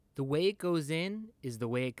The way it goes in is the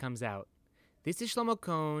way it comes out. This is Shlomo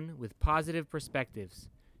Cohn with Positive Perspectives.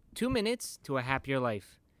 2 minutes to a happier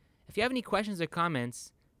life. If you have any questions or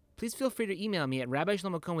comments, please feel free to email me at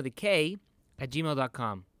rabbishlomocohn with a K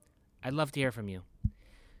 @gmail.com. I'd love to hear from you.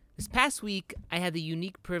 This past week, I had the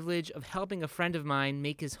unique privilege of helping a friend of mine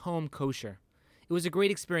make his home kosher. It was a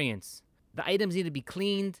great experience. The items needed to be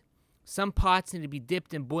cleaned, some pots needed to be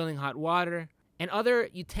dipped in boiling hot water, and other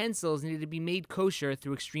utensils needed to be made kosher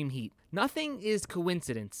through extreme heat. Nothing is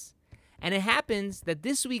coincidence. And it happens that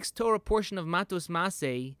this week's Torah portion of Matos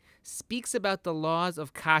Masei speaks about the laws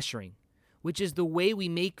of koshering, which is the way we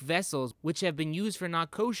make vessels which have been used for not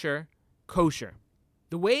kosher, kosher.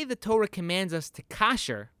 The way the Torah commands us to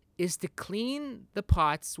kosher is to clean the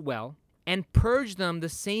pots well and purge them the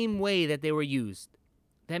same way that they were used.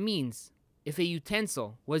 That means if a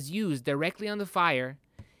utensil was used directly on the fire,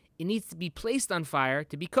 it needs to be placed on fire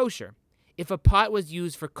to be kosher. If a pot was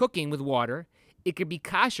used for cooking with water, it could be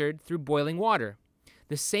koshered through boiling water.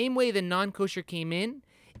 The same way the non-kosher came in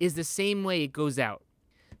is the same way it goes out.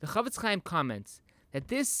 The Chafetz Chaim comments that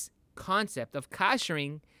this concept of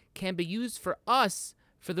koshering can be used for us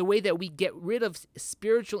for the way that we get rid of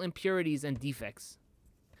spiritual impurities and defects.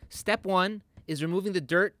 Step 1 is removing the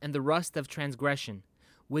dirt and the rust of transgression,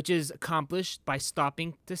 which is accomplished by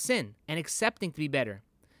stopping to sin and accepting to be better.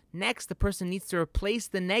 Next, the person needs to replace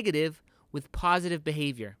the negative with positive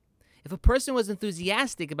behavior. If a person was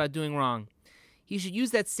enthusiastic about doing wrong, he should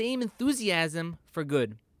use that same enthusiasm for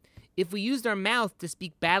good. If we used our mouth to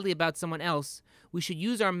speak badly about someone else, we should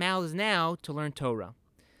use our mouths now to learn Torah.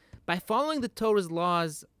 By following the Torah's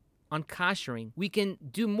laws on koshering, we can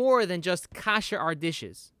do more than just kosher our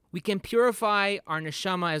dishes. We can purify our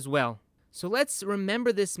neshama as well. So let's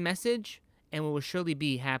remember this message, and we will surely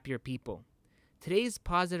be happier people. Today's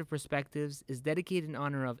Positive Perspectives is dedicated in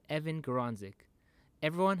honor of Evan Goronzik.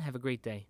 Everyone, have a great day.